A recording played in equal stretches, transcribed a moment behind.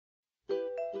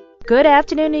Good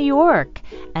afternoon, New York,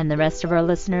 and the rest of our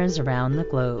listeners around the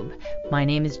globe. My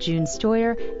name is June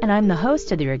Stoyer, and I'm the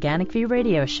host of the Organic View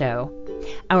radio show.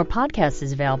 Our podcast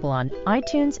is available on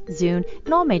iTunes, Zune,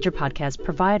 and all major podcast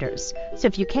providers. So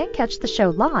if you can't catch the show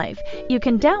live, you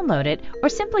can download it or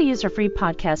simply use our free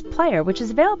podcast player, which is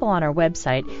available on our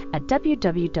website at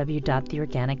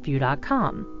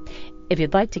www.theorganicview.com. If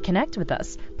you'd like to connect with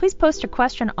us, please post a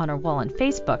question on our wall on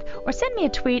Facebook or send me a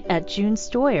tweet at June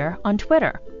Stoyer on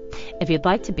Twitter. If you'd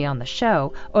like to be on the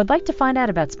show or would like to find out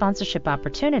about sponsorship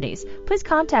opportunities, please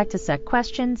contact us at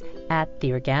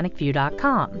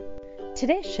questions@theorganicview.com.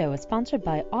 Today's show is sponsored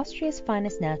by Austria's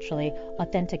finest naturally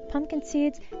authentic pumpkin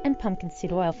seeds and pumpkin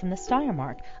seed oil from the Stoyer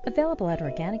mark, available at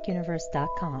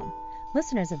organicuniverse.com.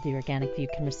 Listeners of The Organic View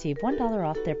can receive $1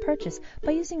 off their purchase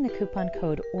by using the coupon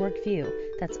code ORGVIEW.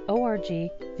 That's ORGVIEW.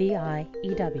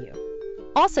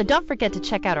 Also, don't forget to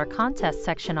check out our contest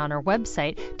section on our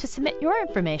website to submit your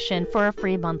information for our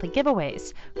free monthly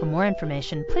giveaways. For more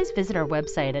information, please visit our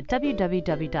website at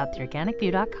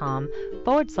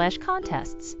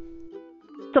www.theorganicview.com/contests.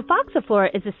 Sulfoxaflor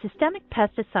is a systemic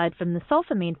pesticide from the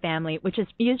sulfamine family, which is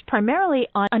used primarily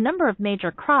on a number of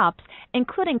major crops,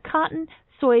 including cotton,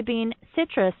 soybean,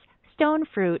 citrus, stone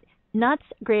fruit, nuts,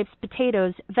 grapes,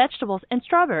 potatoes, vegetables, and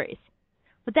strawberries.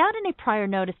 Without any prior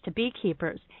notice to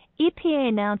beekeepers, EPA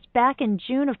announced back in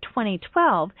June of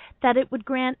 2012 that it would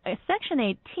grant a Section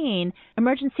 18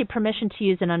 emergency permission to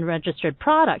use an unregistered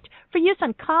product for use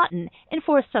on cotton in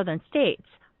 4 southern states: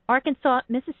 Arkansas,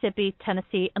 Mississippi,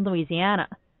 Tennessee, and Louisiana.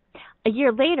 A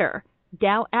year later,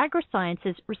 Dow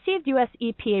AgroSciences received U.S.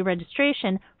 EPA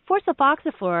registration for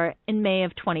sulfoxaflor in May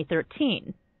of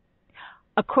 2013.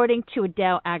 According to a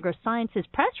Dow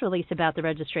AgroSciences press release about the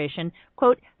registration,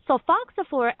 quote,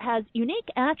 sulfoxaflor has unique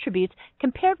attributes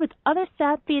compared with other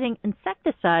sap-feeding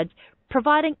insecticides,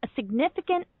 providing a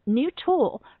significant new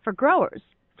tool for growers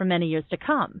for many years to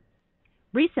come.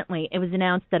 Recently, it was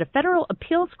announced that a federal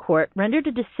appeals court rendered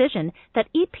a decision that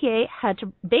EPA had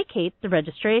to vacate the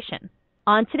registration.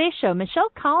 On today's show,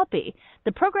 Michele Colopy,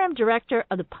 the program director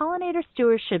of the Pollinator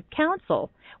Stewardship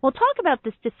Council, will talk about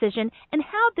this decision and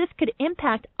how this could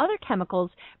impact other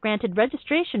chemicals granted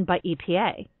registration by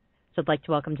EPA. So I'd like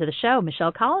to welcome to the show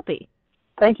Michele Colopy.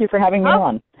 Thank you for having me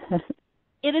on.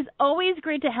 It is always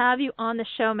great to have you on the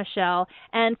show, Michele,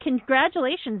 and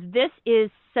congratulations. This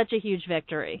is such a huge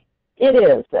victory. It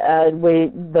is.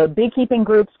 The beekeeping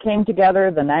groups came together,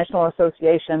 the national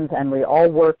associations, and we all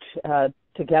worked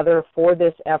together for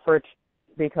this effort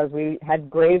because we had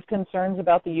grave concerns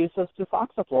about the use of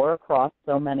sulfoxaflor across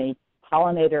so many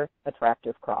pollinator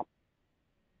attractive crops.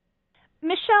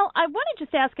 Michele, I want to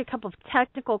just ask a couple of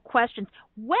technical questions.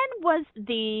 When was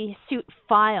the suit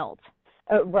filed?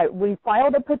 Right. We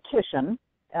filed a petition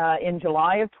in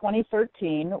July of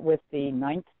 2013 with the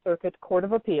Ninth Circuit Court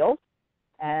of Appeals,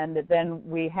 and then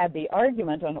we had the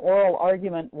argument. An oral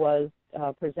argument was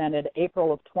presented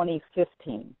April of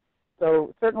 2015.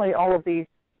 So certainly all of these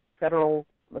federal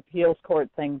appeals court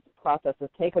processes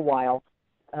take a while.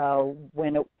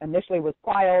 When it initially was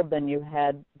filed, then you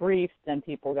had briefs, then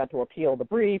people got to appeal the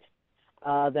briefs.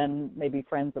 Then maybe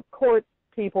friends of court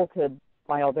people could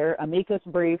file their amicus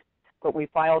briefs. But we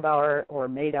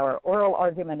made our oral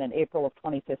argument in April of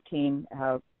 2015.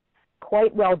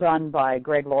 Quite well done by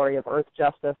Greg Laurie of Earth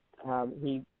Justice.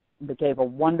 He gave a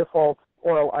wonderful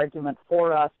oral argument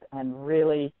for us and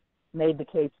really made the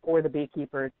case for the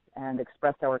beekeepers and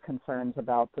expressed our concerns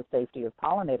about the safety of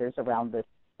pollinators around this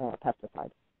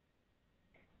pesticide.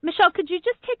 Michele, could you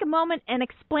just take a moment and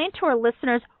explain to our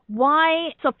listeners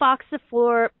why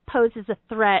sulfoxaflor poses a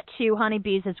threat to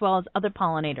honeybees as well as other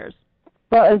pollinators?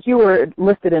 Well, as you were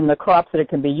listed in the crops that it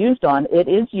can be used on, it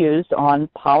is used on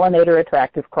pollinator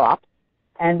attractive crops.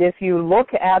 And if you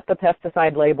look at the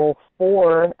pesticide label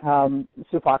for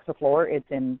sulfoxaflor, it's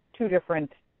in 2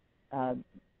 different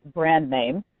brand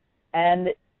names. And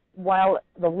while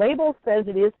the label says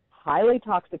it is highly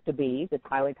toxic to bees, it's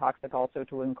highly toxic also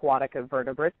to aquatic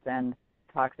vertebrates and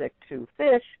toxic to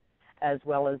fish, as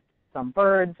well as some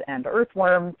birds and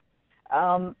earthworms,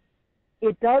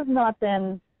 it does not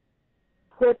then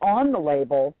put on the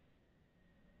label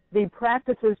the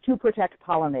practices to protect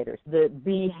pollinators, the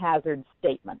bee hazard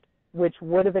statement, which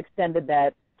would have extended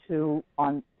that to,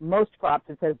 on most crops,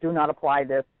 it says do not apply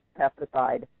this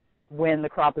pesticide when the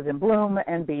crop is in bloom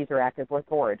and bees are actively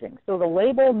foraging. So the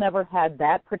label never had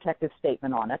that protective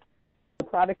statement on it. The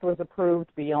product was approved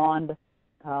beyond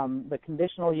the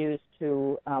conditional use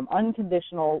to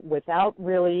unconditional without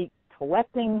really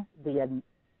collecting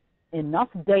enough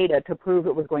data to prove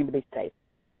it was going to be safe.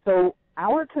 So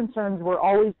our concerns were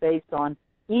always based on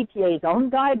EPA's own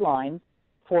guidelines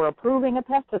for approving a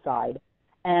pesticide.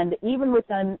 And even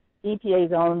within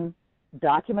EPA's own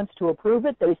documents to approve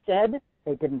it, they said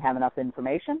they didn't have enough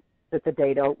information, that the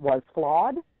data was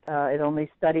flawed. It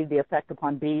only studied the effect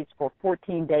upon bees for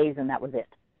 14 days, and that was it.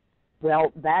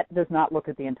 Well, that does not look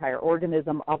at the entire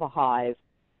organism of a hive,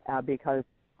 because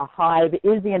a hive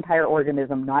is the entire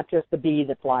organism, not just the bee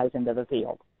that flies into the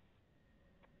field.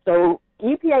 So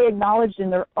EPA acknowledged in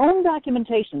their own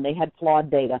documentation they had flawed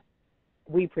data.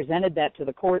 We presented that to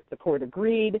the court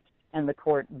agreed, and the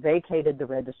court vacated the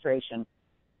registration,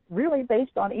 really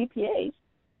based on EPA's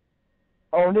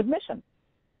own admission.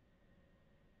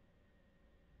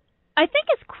 I think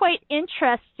it's quite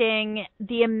interesting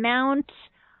the amount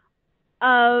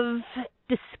of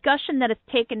discussion that has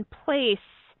taken place,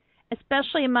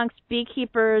 especially amongst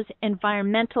beekeepers,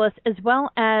 environmentalists, as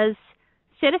well as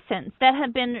citizens that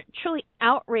have been truly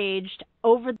outraged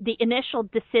over the initial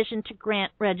decision to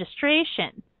grant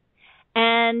registration.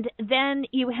 And then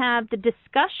you have the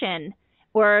discussion,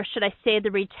 or should I say the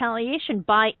retaliation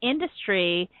by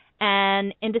industry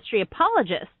and industry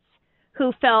apologists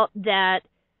who felt that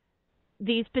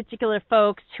these particular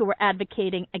folks who were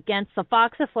advocating against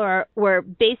sulfoxaflor were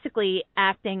basically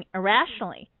acting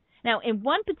irrationally. Now, in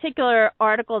one particular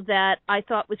article that I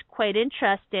thought was quite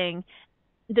interesting,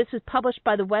 this was published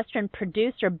by the Western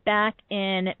Producer back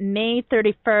in May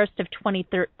 31st of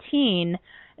 2013.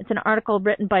 It's an article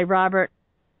written by Robert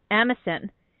Amison.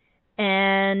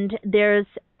 And there's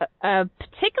a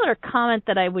particular comment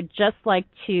that I would just like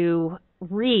to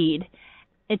read.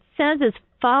 It says as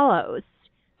follows,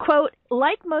 quote,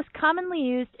 like most commonly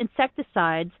used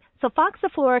insecticides,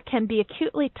 sulfoxaflor can be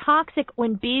acutely toxic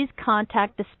when bees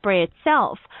contact the spray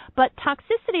itself, but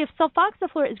toxicity of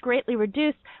sulfoxaflor is greatly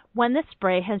reduced when the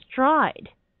spray has dried.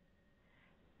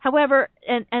 However,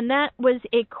 and that was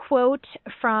a quote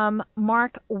from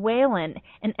Mark Whalen,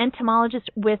 an entomologist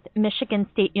with Michigan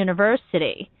State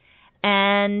University.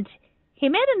 And he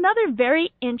made another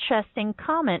very interesting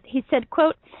comment. He said,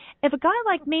 quote, if a guy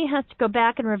like me has to go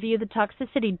back and review the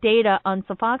toxicity data on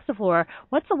sulfoxaflor,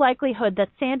 what's the likelihood that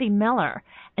Sandy Miller,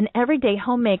 an everyday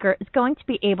homemaker, is going to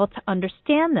be able to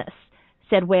understand this?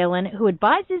 Said Whalen, who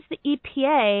advises the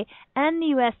EPA and the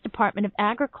U.S. Department of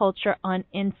Agriculture on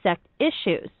insect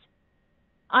issues.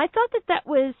 I thought that that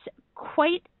was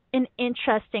quite an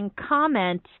interesting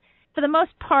comment, for the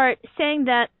most part, saying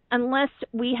that unless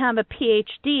we have a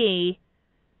PhD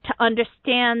to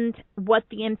understand what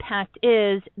the impact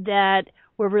is, that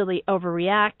we're really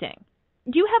overreacting.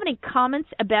 Do you have any comments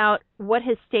about what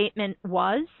his statement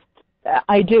was?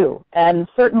 I do, and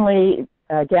certainly,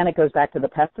 again, it goes back to the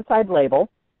pesticide label,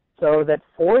 so that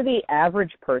for the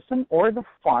average person or the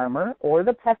farmer or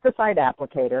the pesticide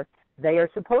applicator, they are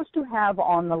supposed to have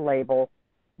on the label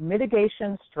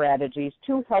mitigation strategies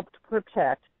to help to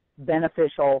protect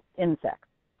beneficial insects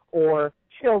or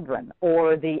children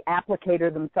or the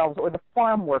applicator themselves or the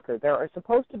farm worker. There are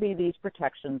supposed to be these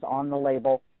protections on the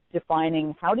label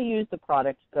defining how to use the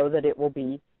product so that it will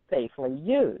be safely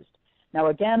used. Now,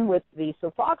 again, with the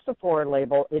sulfoxaflor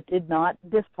label, it did not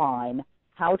define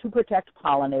how to protect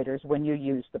pollinators when you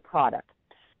use the product.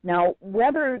 Now,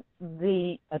 whether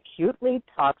the acutely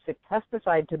toxic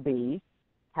pesticide to bees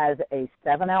has a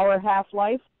 7-hour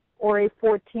half-life or a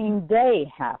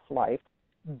 14-day half-life,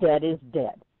 dead is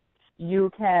dead.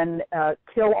 You can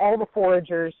kill all the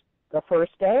foragers the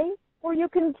first day, or you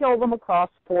can kill them across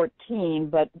 14,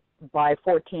 but by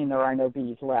 14 there are no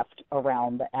bees left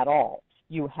around at all.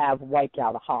 You have wiped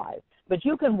out a hive. But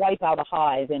you can wipe out a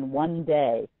hive in one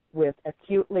day with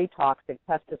acutely toxic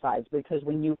pesticides, because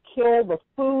when you kill the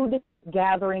food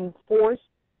gathering force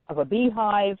of a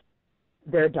beehive,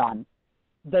 they're done.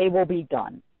 They will be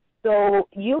done. So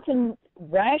you can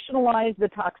rationalize the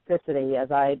toxicity,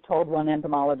 as I told one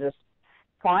entomologist.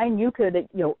 Fine, you can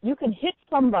hit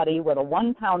somebody with a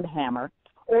 1-pound hammer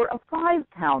or a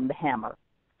 5-pound hammer.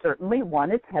 Certainly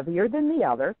one is heavier than the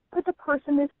other, but the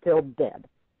person is still dead.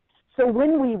 So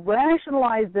when we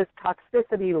rationalize this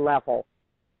toxicity level,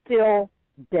 still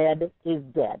dead is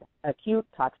dead. Acute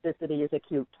toxicity is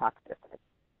acute toxicity.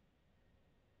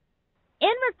 In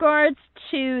regards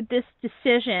to this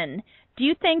decision, do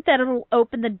you think that it will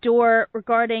open the door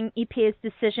regarding EPA's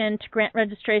decision to grant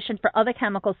registration for other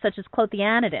chemicals such as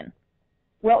clothianidin?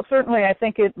 Well, certainly I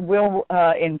think it will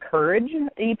encourage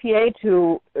EPA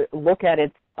to look at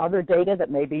its other data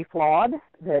that may be flawed,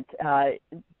 that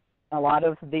a lot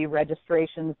of the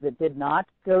registrations that did not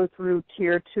go through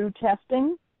Tier 2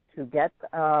 testing to get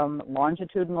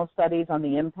longitudinal studies on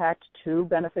the impact to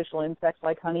beneficial insects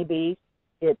like honeybees,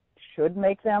 it should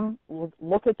make them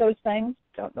look at those things.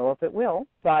 Don't know if it will,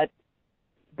 but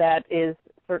that is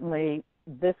certainly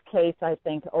this case, I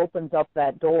think, opens up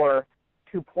that door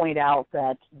to point out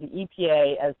that the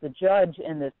EPA, as the judge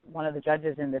in this, one of the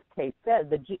judges in this case said,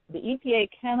 the EPA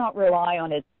cannot rely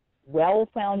on its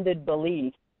well-founded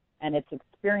belief and its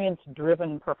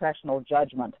experience-driven professional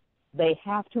judgment. They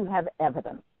have to have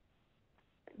evidence.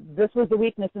 This was the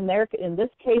weakness in this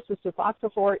case with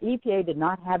sulfoxaflor. EPA did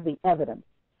not have the evidence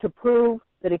to prove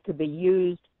that it could be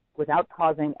used without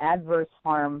causing adverse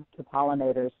harm to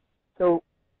pollinators. So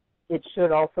it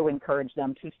should also encourage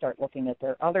them to start looking at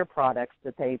their other products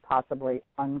that they possibly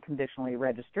unconditionally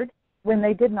registered when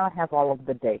they did not have all of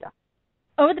the data.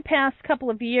 Over the past couple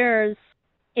of years,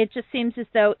 it just seems as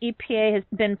though EPA has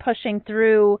been pushing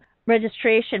through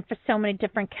registration for so many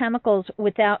different chemicals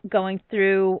without going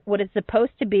through what is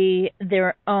supposed to be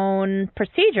their own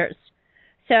procedures.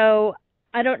 So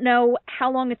I don't know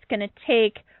how long it's going to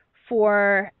take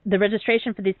for the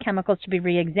registration for these chemicals to be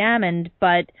reexamined,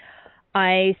 but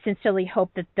I sincerely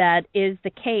hope that that is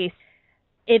the case.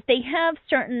 If they have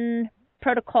certain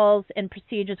protocols and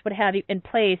procedures, what have you, in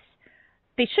place,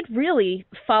 they should really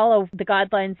follow the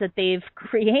guidelines that they've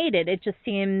created. It just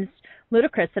seems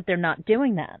ludicrous that they're not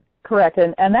doing that. Correct,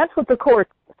 and that's what the court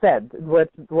said, what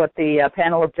the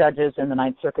panel of judges in the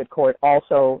Ninth Circuit Court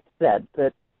also said,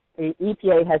 that the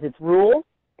EPA has its rules,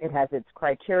 it has its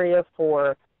criteria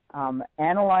for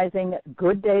analyzing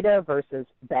good data versus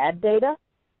bad data,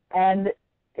 and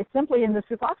it's simply in the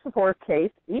sulfoxaflor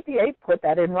case, EPA put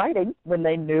that in writing when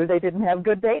they knew they didn't have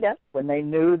good data, when they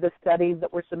knew the studies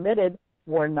that were submitted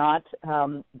were not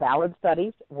valid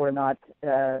studies, were not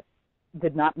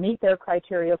did not meet their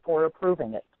criteria for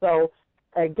approving it. So,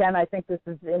 again, I think this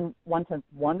is, in one sense,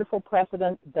 wonderful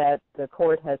precedent that the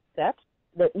court has set,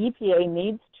 that EPA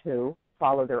needs to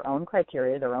follow their own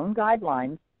criteria, their own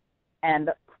guidelines, and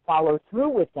follow through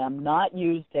with them, not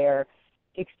use their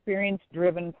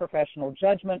experience-driven professional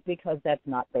judgment, because that's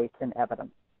not based in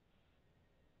evidence.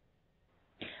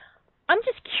 I'm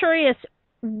just curious,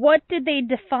 what did they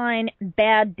define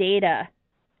bad data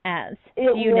as?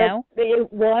 Do you know?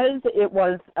 It was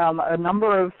a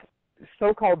number of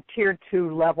so-called Tier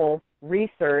 2 level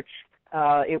research.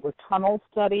 It was tunnel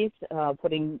studies,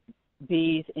 putting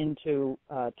bees into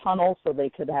tunnels so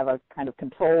they could have a kind of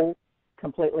control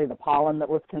completely the pollen that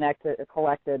was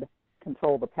collected,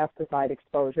 control the pesticide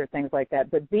exposure, things like that.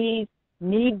 But bees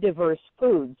need diverse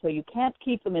food, so you can't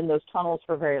keep them in those tunnels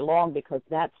for very long, because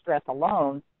that stress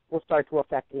alone will start to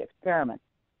affect the experiment.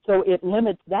 So it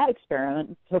limits that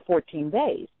experiment to 14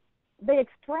 days. They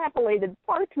extrapolated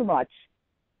far too much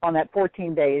on that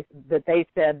 14 days that they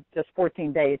said just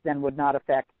 14 days then would not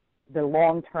affect the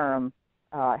long-term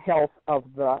health of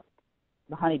the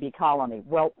honeybee colony.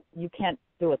 Well, you can't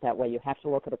do it that way. You have to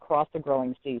look at across the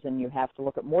growing season. You have to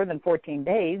look at more than 14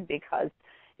 days, because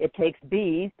it takes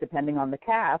bees, depending on the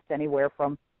caste, anywhere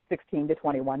from 16 to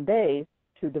 21 days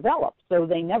to develop. So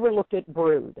they never looked at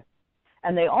brood.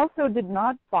 And they also did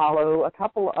not follow, a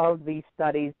couple of these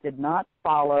studies did not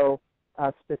follow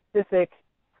specific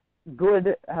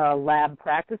good lab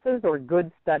practices or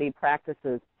good study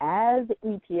practices as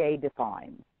EPA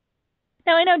defines.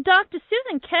 Now, I know Dr.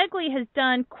 Susan Kegley has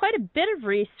done quite a bit of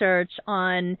research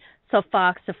on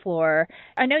sulfoxaflor.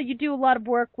 I know you do a lot of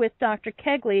work with Dr.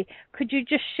 Kegley. Could you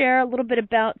just share a little bit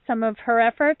about some of her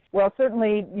efforts? Well,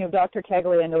 certainly, Dr.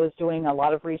 Kegley, I know, is doing a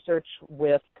lot of research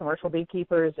with commercial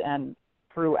beekeepers and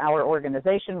through our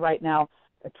organization right now,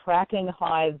 tracking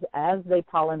hives as they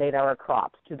pollinate our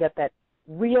crops to get that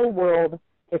real-world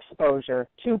exposure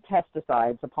to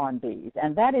pesticides upon bees.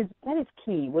 And that is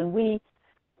key. When we,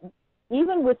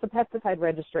 even with the pesticide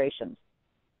registrations,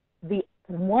 the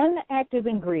one active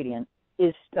ingredient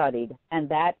is studied, and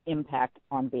that impact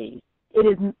on bees. It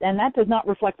is, and that does not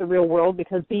reflect the real world,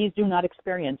 because bees do not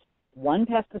experience one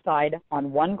pesticide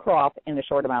on one crop in a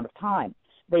short amount of time.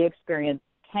 They experience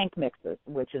tank mixes,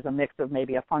 which is a mix of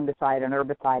maybe a fungicide, an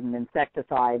herbicide, an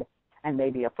insecticide, and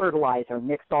maybe a fertilizer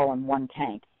mixed all in one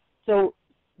tank. So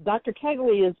Dr.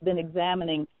 Kegley has been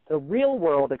examining the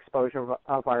real-world exposure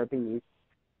of our bees,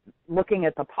 looking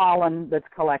at the pollen that's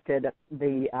collected,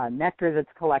 the nectar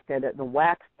that's collected, the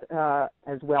wax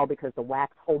as well, because the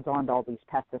wax holds on to all these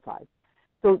pesticides.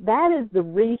 So that is the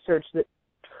research that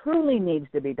truly needs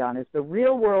to be done, is the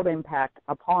real-world impact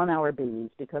upon our bees,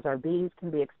 because our bees can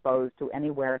be exposed to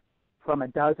anywhere from a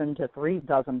dozen to 3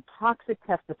 dozen toxic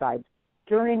pesticides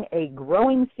during a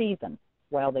growing season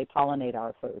while they pollinate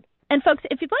our food. And folks,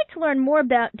 if you'd like to learn more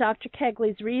about Dr.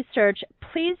 Kegley's research,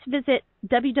 please visit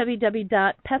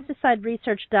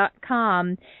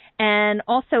www.pesticideresearch.com, and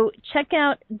also check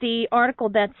out the article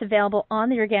that's available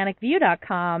on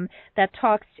theorganicview.com that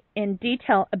talks in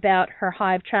detail about her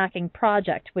hive tracking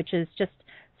project, which is just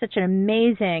such an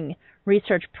amazing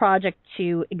research project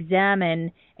to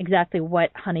examine exactly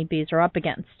what honeybees are up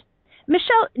against.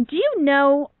 Michele, do you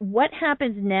know what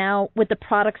happens now with the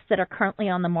products that are currently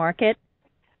on the market?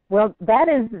 Well, that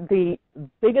is the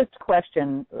biggest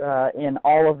question in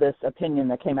all of this opinion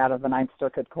that came out of the Ninth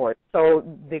Circuit Court. So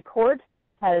the court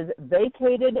has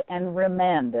vacated and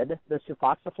remanded the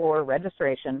sulfoxaflor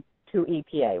registration to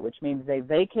EPA, which means they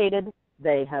vacated,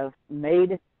 they have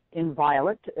made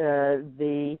inviolate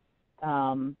the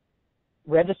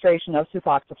registration of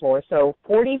sulfoxaflor. So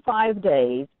 45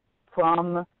 days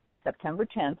from September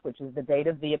 10th, which is the date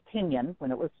of the opinion when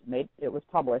it was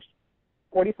published,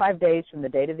 45 days from the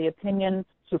date of the opinion,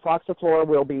 sulfoxaflor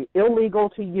will be illegal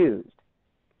to use.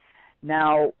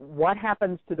 Now, what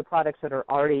happens to the products that are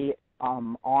already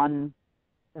on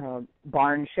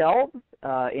barn shelves,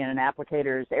 in an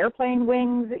applicator's airplane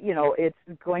wings? You know, it's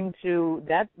going to,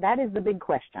 that is the big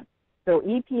question. So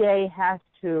EPA has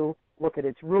to look at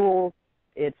its rules,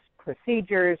 its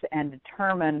procedures, and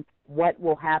determine what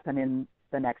will happen in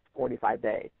the next 45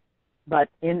 days. But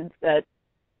in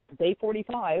day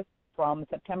 45 from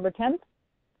September 10th,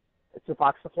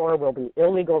 sulfoxaflor will be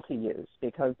illegal to use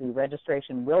because the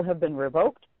registration will have been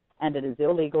revoked and it is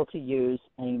illegal to use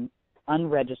an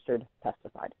unregistered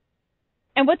pesticide.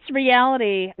 And what's the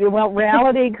reality? Well,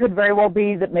 reality could very well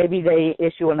be that maybe they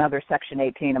issue another Section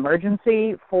 18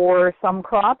 emergency for some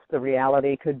crops. The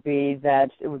reality could be that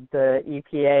the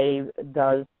EPA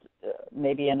does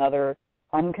maybe another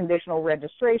unconditional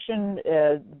registration,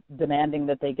 demanding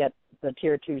that they get the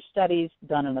Tier 2 studies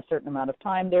done in a certain amount of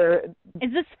time.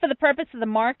 Is this for the purpose of the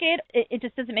market? It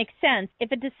just doesn't make sense.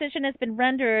 If a decision has been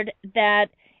rendered that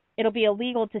it'll be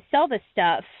illegal to sell this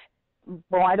stuff.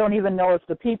 Well, I don't even know if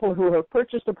the people who have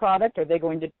purchased a product, are they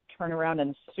going to turn around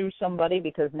and sue somebody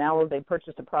because now they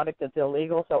purchased a product that's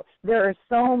illegal? So there are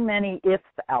so many ifs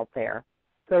out there.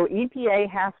 So EPA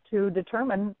has to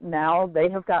determine now they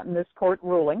have gotten this court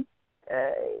ruling.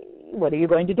 What are you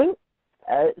going to do?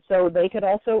 So they could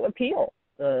also appeal,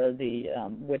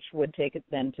 which would take it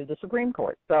then to the Supreme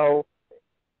Court. So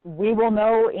we will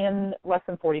know in less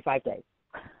than 45 days.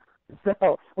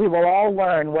 So we will all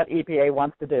learn what EPA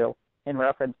wants to do in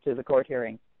reference to the court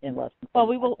hearing in less than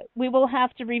 45 days. We will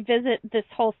have to revisit this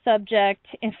whole subject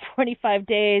in 45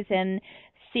 days and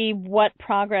see what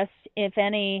progress, if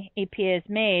any, EPA has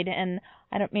made. And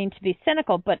I don't mean to be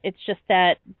cynical, but it's just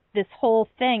that this whole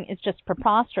thing is just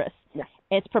preposterous. Yeah.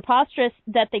 It's preposterous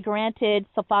that they granted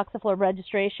sulfoxaflor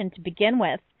registration to begin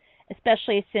with,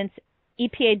 especially since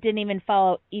EPA didn't even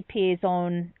follow EPA's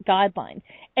own guidelines.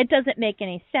 It doesn't make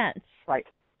any sense. Right.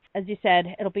 As you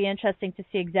said, it'll be interesting to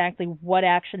see exactly what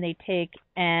action they take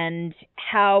and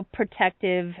how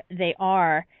protective they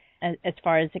are as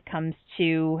far as it comes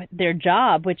to their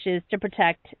job, which is to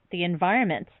protect the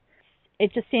environment.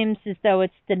 It just seems as though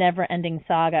it's the never-ending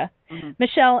saga. Mm-hmm.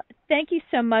 Michele, thank you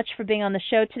so much for being on the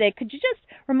show today. Could you just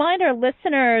remind our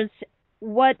listeners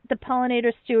what the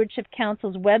Pollinator Stewardship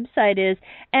Council's website is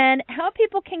and how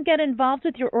people can get involved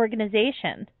with your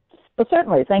organization? Well,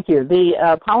 certainly. Thank you.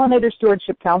 The Pollinator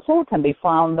Stewardship Council can be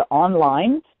found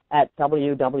online at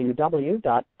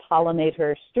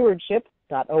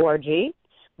www.pollinatorstewardship.org.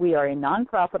 We are a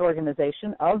nonprofit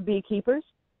organization of beekeepers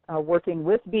working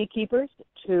with beekeepers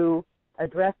to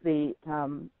address the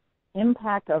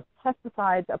impact of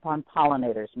pesticides upon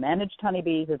pollinators, managed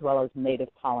honeybees as well as native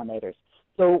pollinators.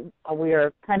 So we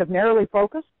are kind of narrowly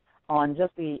focused on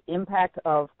just the impact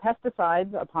of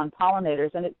pesticides upon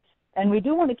pollinators, and we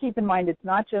do want to keep in mind it's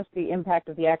not just the impact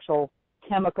of the actual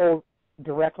chemical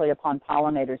directly upon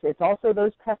pollinators. It's also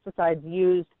those pesticides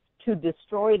used to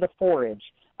destroy the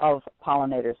forage of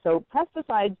pollinators. So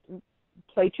pesticides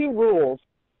play two roles,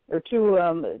 or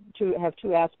have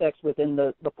two aspects within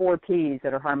the 4 Ps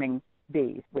that are harming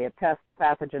bees. We have pests,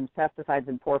 pathogens, pesticides,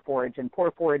 and poor forage. And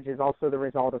poor forage is also the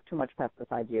result of too much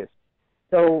pesticide use.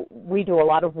 So we do a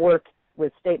lot of work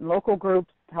with state and local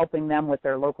groups, helping them with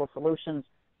their local solutions.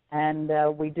 And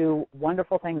we do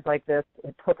wonderful things like this.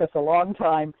 It took us a long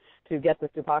time to get the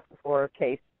sulfoxaflor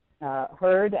case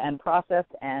heard and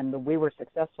processed, and we were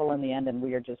successful in the end, and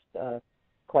we are just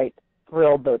quite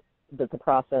thrilled that the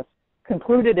process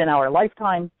concluded in our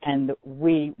lifetime, and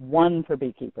we won for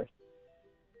beekeepers.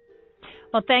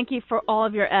 Well, thank you for all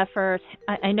of your effort.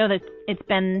 I know that it's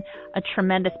been a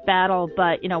tremendous battle,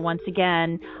 but, once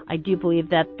again, I do believe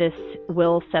that this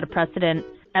will set a precedent,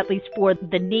 at least for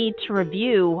the need to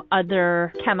review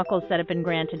other chemicals that have been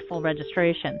granted full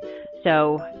registration.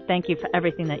 So thank you for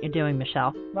everything that you're doing,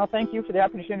 Michele. Well, thank you for the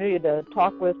opportunity to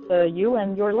talk with you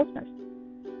and your listeners.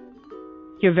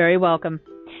 You're very welcome.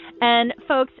 And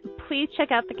folks, please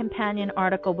check out the companion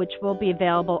article, which will be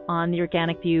available on the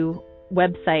Organic View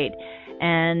website.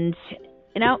 And,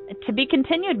 to be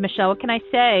continued, Michele, what can I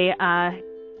say?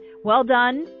 Well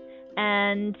done,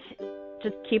 and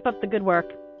just keep up the good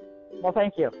work. Well,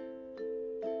 thank you.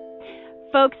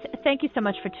 Folks, thank you so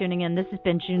much for tuning in. This has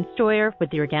been June Stoyer with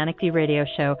the Organic View Radio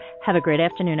Show. Have a great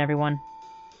afternoon, everyone.